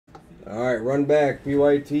All right, run back.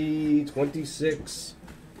 PYT 26.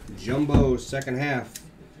 Jumbo second half.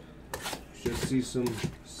 Should see some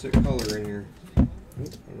sick color in here. I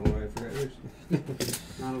don't know why I forgot yours.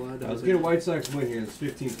 Not allowed to. Let's get a White Sox win here. It's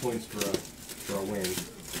 15 points for a win.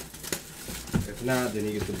 If not, then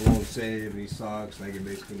he gets the blown save and he sucks and I get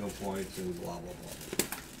basically no points and blah blah blah.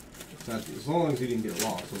 It's not, as long as he didn't get a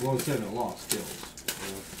loss. A blown save and a loss kills.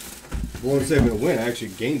 You know? Blown save and a win, I actually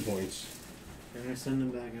gain points. They're gonna send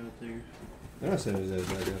him back out there. They're not sending his ass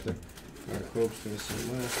back out there. Alright, Cope's gonna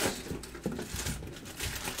send last.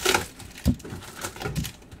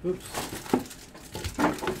 Oops.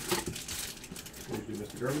 What did you do,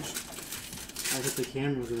 Mr. Garbage? I hit the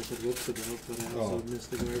camera that I said whoops about, but I also missed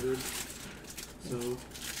the garbage. So.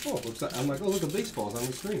 Oh, it looks like, I'm like, oh, look, a baseball's on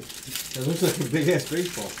the screen. It looks like a big ass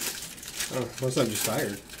baseball. Oh, unless I'm just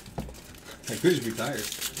tired. I could just be tired.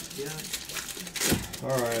 Yeah.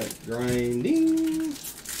 Alright, grinding.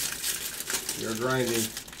 You're grinding.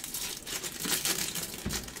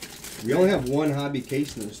 We only have one hobby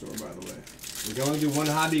case in the store, by the way. We can only do one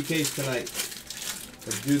hobby case tonight.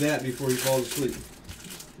 Let's do that before he falls asleep.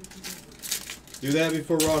 Do that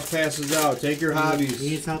before Ross passes out. Take your hobbies. He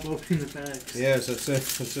needs help opening the packs. Yes, that's it.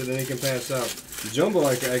 That's it. Then he can pass out. Jumbo,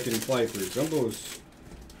 I can apply through. Jumbo is,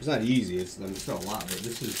 it's not easy. It's still a lot, but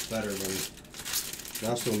this is better than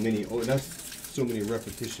not so many. Oh, not so many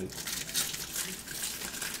repetitions.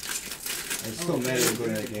 I'm still mad at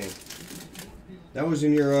going to that game. That was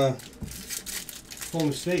in your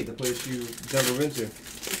home state, the place you never been to.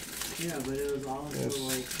 Yeah, but it was also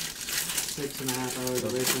like 6.5 hours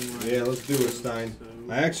away from where. Yeah, let's do it, Stein. So.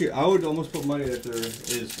 I would almost put money that there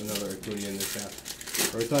is another Acuna in this half.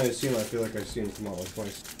 Every time I see him, I feel like I've seen him come out like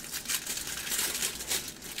twice.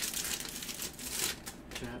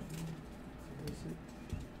 Chat.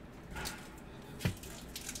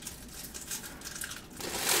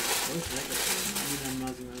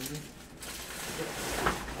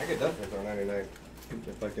 I could definitely throw 99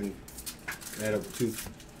 if I can add up two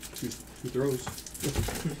throws.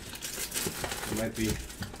 It might be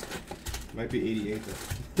 88 though.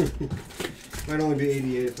 Might only be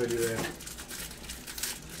 88 if I do that.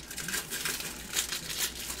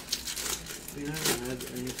 We never had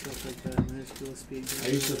any stuff like that in high school speed. I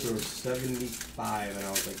used to throw 75 and I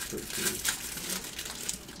was like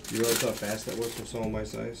 13. You realize how fast that was for someone my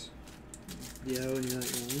size? Yeah, when you're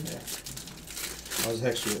that young. Yeah. I was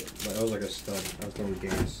actually, I was like a stud. I was throwing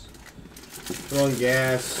gas. Throwing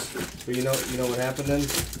gas. But you know what happened then?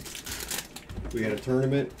 We had a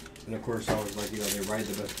tournament, and of course I was like, they ride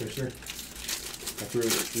the best pitcher. I threw,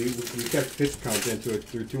 we kept pitch count into it,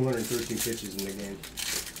 threw 213 pitches in the game.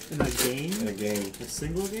 In a game? In a game. A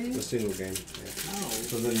single game? A single game, yeah. Oh.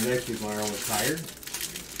 So then the next week my arm was tired.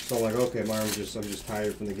 So I'm like, okay, I'm just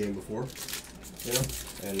tired from the game before. You know?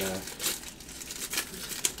 And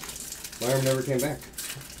my arm never came back.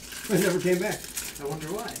 It never came back. I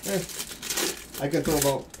wonder why. I can throw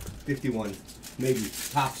about 51, maybe,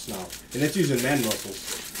 tops now. And that's using man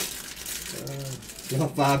muscles. No,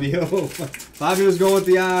 Fabio. Fabio's going with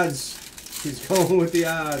the odds. He's going with the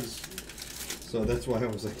odds. So that's why I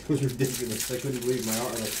was like, it was ridiculous. I couldn't believe my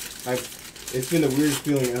arm. It's been the weirdest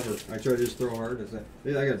feeling ever. I tried to just throw hard.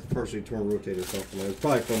 I got partially torn rotator cuff. It was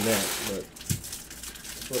probably from that, but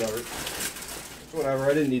whatever.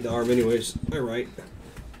 Whatever. I didn't need the arm anyways. I write.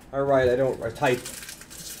 I type.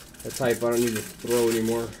 I don't need to throw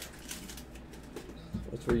anymore.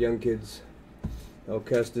 That's for young kids.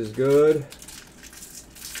 Elkest is good.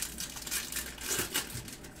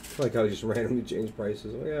 I like how he just randomly changed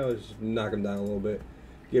prices. Well, yeah, let's just knock him down a little bit.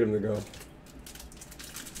 Get him to go.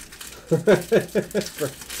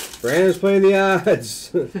 Brandon's playing the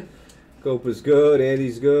odds. Cope is good.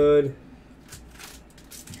 Andy's good.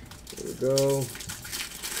 There we go.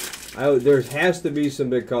 There has to be some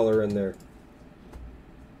big color in there.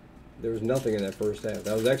 There was nothing in that first half.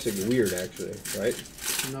 That was actually weird, actually, right?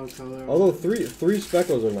 No color. Although three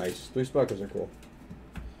speckles are nice. 3 speckles are cool.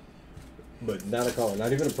 But not a color,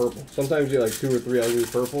 not even a purple. Sometimes you get like 2 or 3 ugly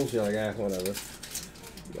purples, you're like, whatever.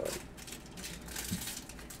 But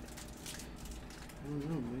I don't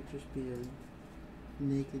know, it might just be a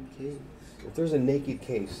naked case. if there's a naked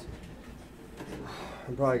case,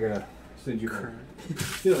 I'm probably gonna send you one.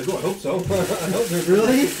 You're like, oh, I hope so. I hope there's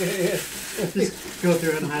really? Yeah. Just go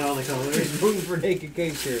through it and hide all the colors. He's rooting for naked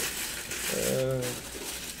case here.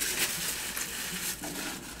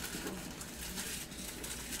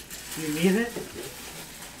 You mean it?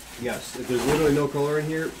 Yes. If there's literally no color in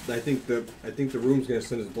here, I think the room's gonna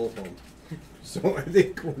send us both home. So I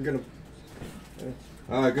think we're gonna.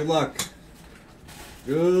 All right. Good luck.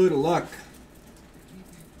 Good luck.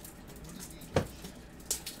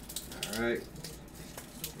 Alright.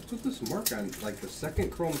 What's with this mark on, like, the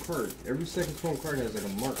second chrome card? Every second chrome card has, like, a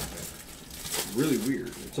mark on it. Really weird.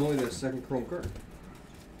 It's only that second chrome card.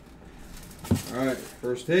 Alright,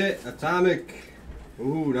 first hit. Atomic.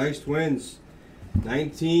 Ooh, nice twins.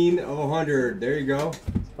 19 of 100. There you go.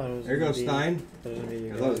 There you go, Stein. I thought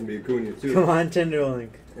it was going to be Acuna, too. Come on, Tenderlink.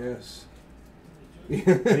 Yes. We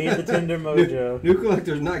need the Tender mojo. New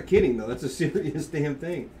Collector's not kidding, though. That's a serious damn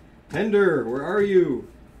thing. Tender, where are you?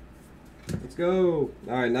 Let's go.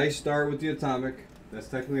 Alright, nice start with the Atomic. That's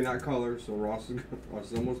technically not color, so Ross is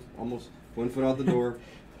almost 1 foot out the door.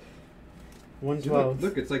 112.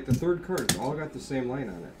 Look, it's like the third card. It's all got the same line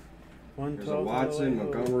on it. 112. There's a Watson,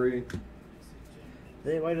 Montgomery.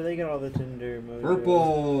 Why do they get all the Tender mojo?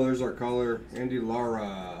 Purple. There's our color. Andy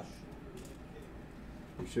Lara.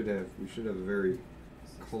 We should have a very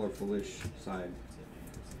colorful-ish side.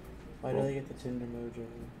 Why do they get the Tender mojo?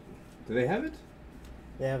 Do they have it?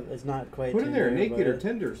 They have. It's not quite. Put in there, tender, naked or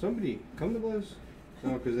tender. Somebody come to Blizz.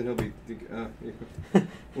 No, because then he'll be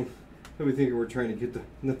thinking we're trying to get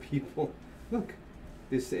the people. Look,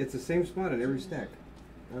 it's the same spot in every stack.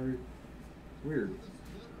 Weird.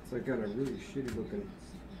 It's like got a really shitty looking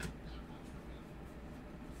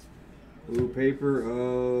blue paper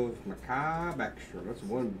of Macabre Extra. That's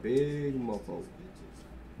one big mofo.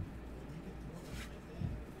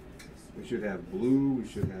 We should have blue. We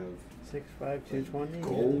should have 65220.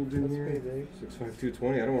 gold in here.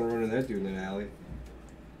 65220. I don't want to run into that dude in the alley.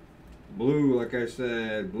 Blue, like I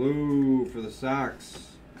said, blue for the Sox.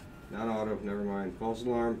 Not auto, never mind. False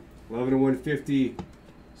alarm. 11 to 150.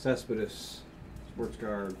 Cespedes. Sports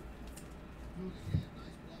card.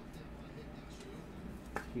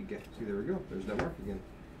 See, there we go. There's that mark again.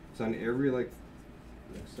 It's on every, like,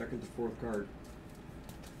 second to fourth card.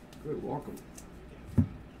 Good, welcome.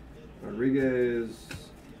 Rodriguez.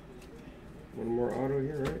 One more auto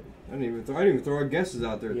here, right? I didn't even throw our guesses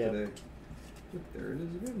out there today. Look, there it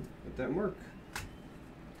is again. At that mark.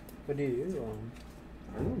 What do you do?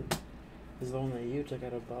 I don't know. This is the one that you took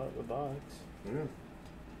out of the box. I know.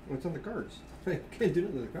 Well, it's on the cards. I can't do it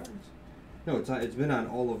on the cards. No, it's been on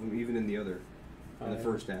all of them, even in the other. In the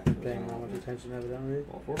first half. Paying how much attention evidently.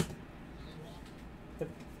 All four.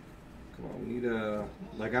 Come on, we need a,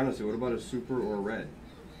 like, honestly, what about a super or a red?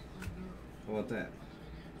 How about that?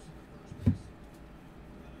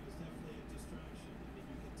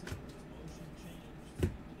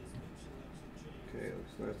 Okay,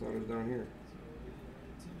 last thought is down here.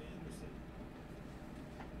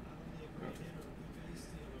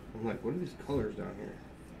 I'm like, what are these colors down here?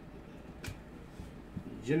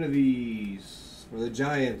 Genovese for the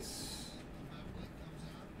Giants.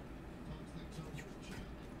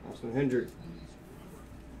 Austin Hendrick.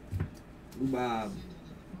 Blue Bob.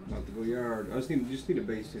 About to go yard. I just need a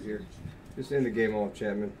base hit here. Just end the game off,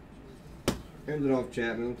 Chapman. End it off,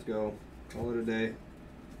 Chapman. Let's go. Call it a day.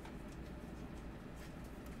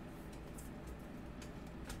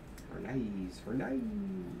 For nice.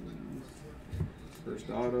 First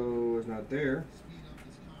auto is not there.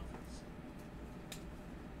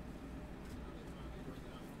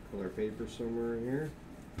 Color paper somewhere in here.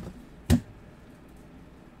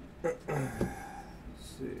 Let's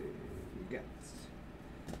see. We got.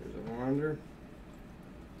 There's a wander.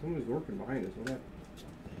 Someone's working behind us. What happened?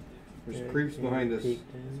 There's creeps behind us.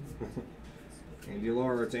 Andy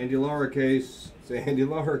Lara. It's Andy Lara case. It's Andy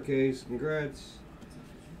Lara case. Congrats.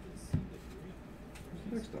 What's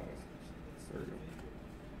the next auto? There we go.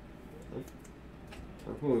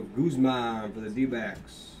 Purple Guzman for the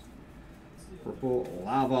D-backs. Purple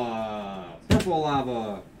Lava. Purple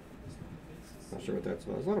Lava. Not sure what that's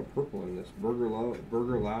about. There's a lot of purple in this. Burger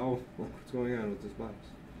Lau. What's going on with this box?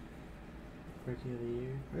 Rookie of the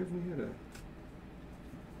year. Why haven't we had a...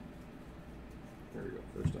 There we go.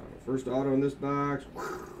 First auto. First auto in this box.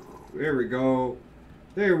 There we go.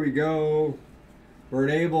 There we go. Bert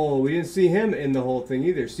Abel. We didn't see him in the whole thing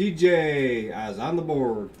either. CJ is on the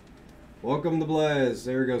board. Welcome to Blaz.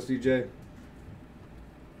 There we go, CJ.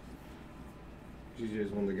 CJ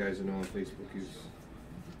is one of the guys I know on Facebook. He's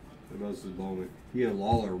the most is Bowman. He had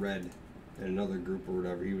Lawler red in another group or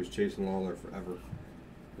whatever. He was chasing Lawler forever.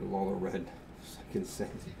 The Lawler red. It's like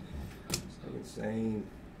insane. It's like insane.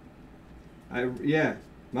 Yeah,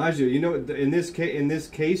 Maggio. You know, in this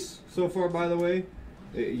case so far, by the way,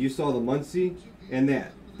 you saw the Muncie and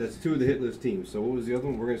that. That's two of the hit list teams. So what was the other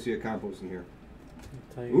one? We're gonna see a compost in here.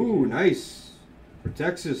 Ooh, nice. For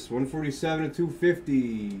Texas, 147 to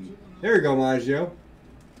 250. There you go, Maggio.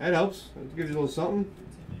 That helps. That gives you a little something.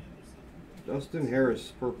 Dustin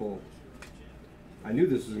Harris, purple. I knew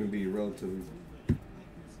this was going to be relatively,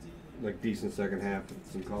 like, decent second half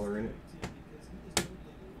with some color in it.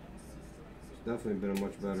 definitely been a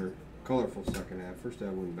much better, colorful second half. First half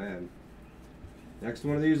wasn't bad. Next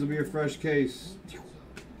one of these will be a fresh case.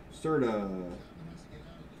 Serta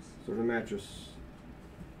mattress.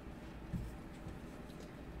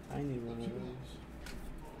 I need one of those.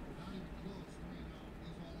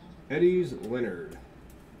 Eddie's Leonard.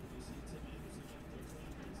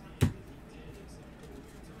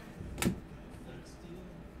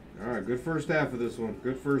 Alright, good first half of this one.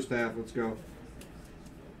 Good first half. Let's go.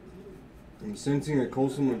 I'm sensing a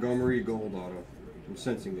Colson Montgomery gold auto. I'm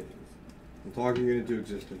sensing it. I'm talking it into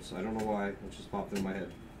existence. I don't know why. It just popped in my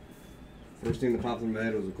head. First thing that popped in my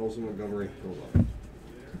head was a Colson Montgomery gold auto.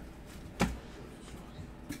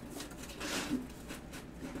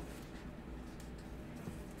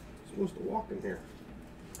 Supposed to walk in here.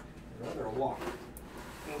 I'd rather walk.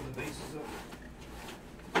 Build the bases up.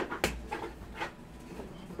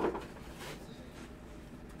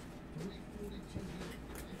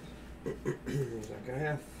 Second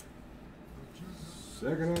half.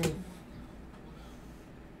 Second half.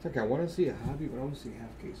 It's like I want to see a hobby, but I want to see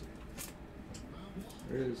half case.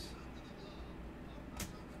 There it is.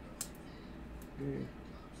 Okay.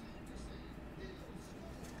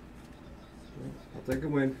 I'll take a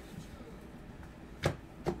win.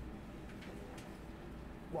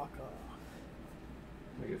 Walk off.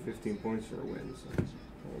 I get 15 points for a win, so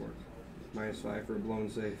that'll work. -5 for a blown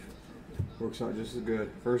safe. Works out just as good.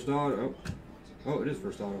 First auto. Oh, it is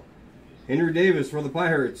first auto. Henry Davis for the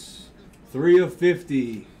Pirates. 3 of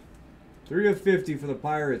 50. 3 of 50 for the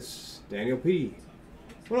Pirates. Daniel P.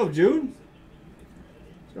 What up, Jude?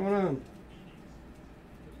 What's going on?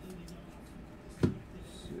 Let's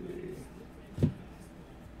see.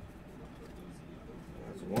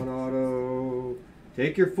 That's one auto.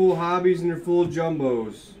 Take your full hobbies and your full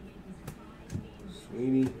jumbos.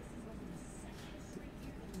 Sweeney.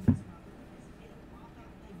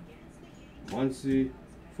 Muncie.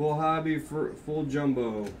 Full hobby for full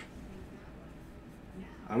jumbo.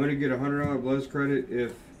 I'm gonna get $100 Bless credit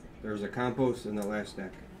if there's a compost in the last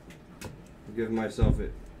stack. I'm giving myself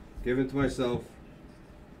it. Give it to myself.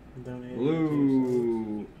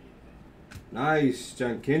 Blue. Nice.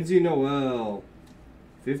 John Kinsey Noel.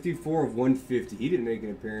 54 of 150. He didn't make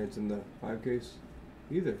an appearance in the 5 case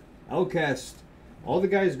either. Outcast. All the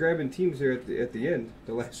guys grabbing teams here at the end.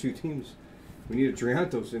 The last few teams. We need a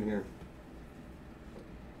Triantos in here.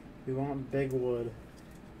 We want Big Wood.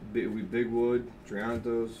 Big Wood,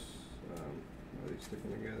 Triantos. Are they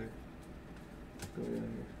sticking together? Let's go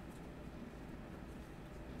down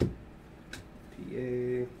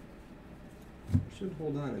here. PA. I should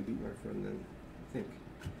hold on and beat my friend then, I think.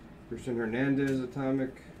 Christian Hernandez,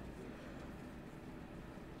 Atomic.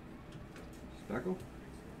 Spackle?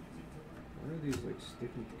 Why are these like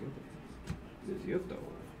sticking together? Visiotto.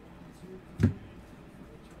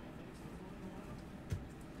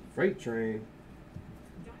 Freight Train.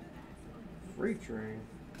 Freight Train.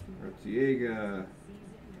 Artiega.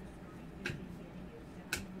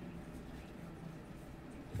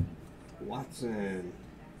 Watson.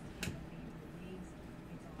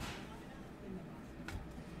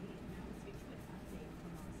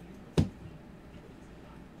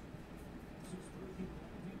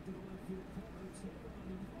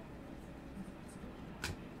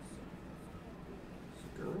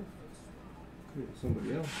 Girl. Could be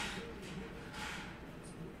somebody else.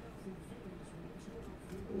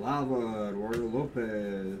 Lava, Eduardo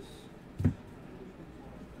Lopez.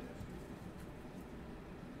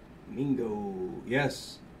 Mingo.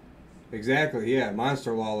 Yes. Exactly, yeah.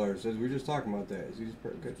 Monster Lawler says we were just talking about that. Is he just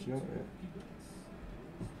catching up?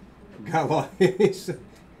 Yeah. Got lost.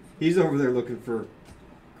 He's over there looking for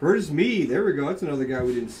Curtis Mead. There we go. That's another guy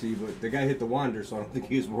we didn't see, but the guy hit the Wander, so I don't think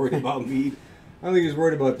he was worried about Mead. I don't think he was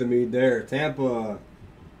worried about the Mead there. Tampa.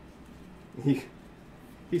 He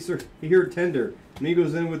heard Tender. And he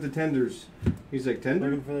goes in with the Tenders. He's like, Tender?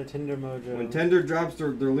 Looking for the Tinder mojo. When Tender drops their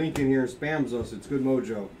link in here and spams us, it's good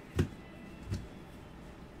mojo.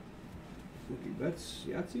 Lucky Bets,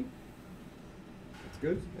 Yahtzee? That's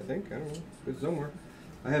good, I think. I don't know. It's good somewhere.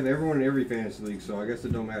 I have everyone in every fantasy league, so I guess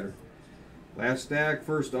it don't matter. Last stack,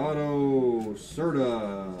 first auto,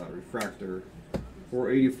 Serta, Refractor.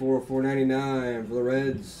 484, 499 for the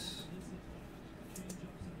Reds.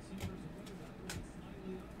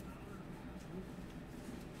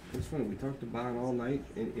 It's funny, we talked to Bowman all night,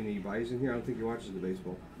 and he buys in here. I don't think he watches the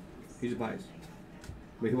baseball. He just buys.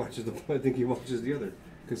 But he watches the, I think he watches the other.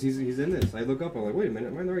 Because he's in this. I look up, I'm like, wait a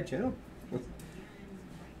minute, am I on the right channel?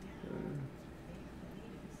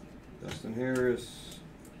 Dustin Harris.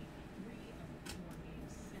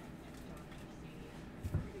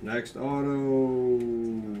 Next auto,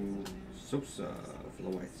 Sosa for the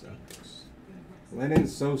White Sox. Lennon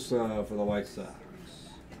Sosa for the White Sox.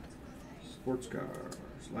 Sports cars.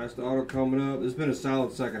 Last auto coming up. This has been a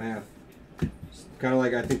solid second half. Kind of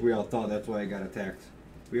like I think we all thought. That's why it got attacked.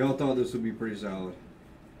 We all thought this would be pretty solid.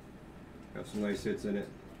 Got some nice hits in it.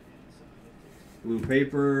 Blue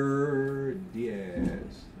paper.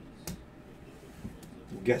 Diaz.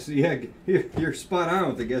 Guess, yeah, you're spot on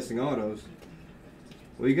with the guessing autos.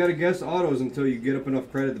 Well, you got to guess autos until you get up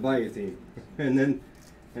enough credit to buy your team, and then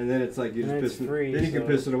it's like you just piss it. Then you can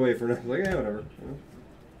piss it away for nothing. Like, yeah, whatever. You know?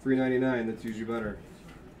 $3.99. That's usually better.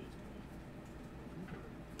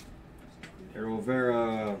 Errol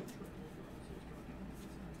Vera.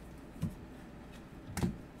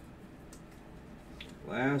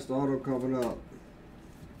 Last auto coming up.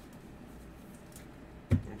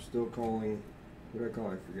 I'm still calling. What did I call?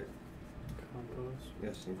 I forget. Compost.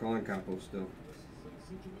 Yes, I'm calling Compost still.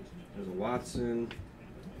 There's a Watson.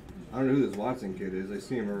 I don't know who this Watson kid is. I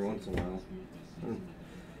see him every once in a while.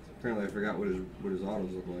 Apparently, I forgot what his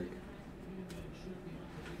autos look like.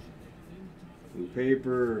 Blue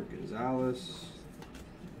paper, Gonzalez.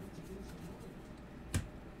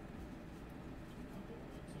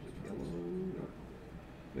 Yellow.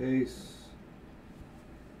 Base.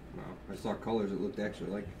 Wow, I saw colors that looked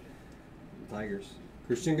actually like the Tigers.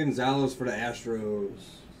 Christian Gonzalez for the Astros.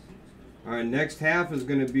 All right, next half is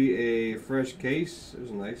going to be a fresh case.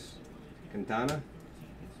 There's a nice Quintana.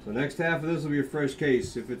 So next half of this will be a fresh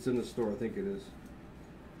case if it's in the store. I think it is.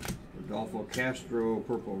 Rodolfo Castro,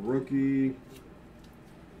 purple rookie.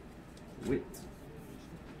 Wait.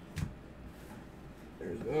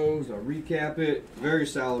 There's those. I'll recap it. Very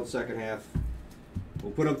solid second half.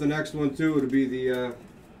 We'll put up the next one too. It'll be the.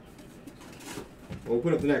 We'll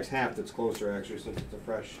put up the next half that's closer actually, since it's a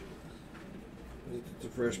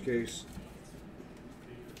fresh case.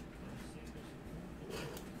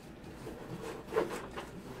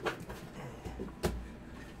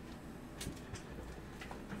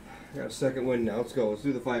 Got a second win now. Let's go. Let's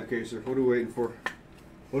do the 5-caser. What are we waiting for?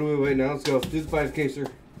 What are we waiting now? Let's go. Let's do the 5-caser.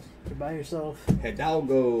 You're by yourself.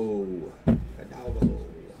 Hidalgo. Hidalgo.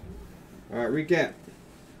 All right, recap.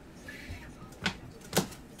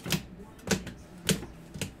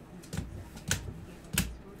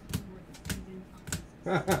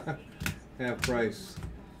 Half price.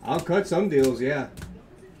 I'll cut some deals, yeah.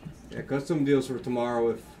 Yeah, cut some deals for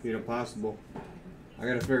tomorrow if possible. I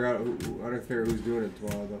gotta figure out who's doing it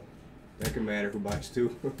tomorrow though. That can matter who buys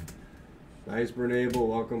too. Nice Bernable,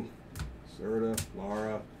 welcome. Serta,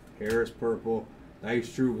 Lara, Harris purple,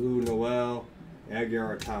 nice True Blue Noel,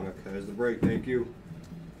 Aguiar Atomic. That is the break, thank you.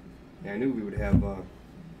 Yeah, I knew we would have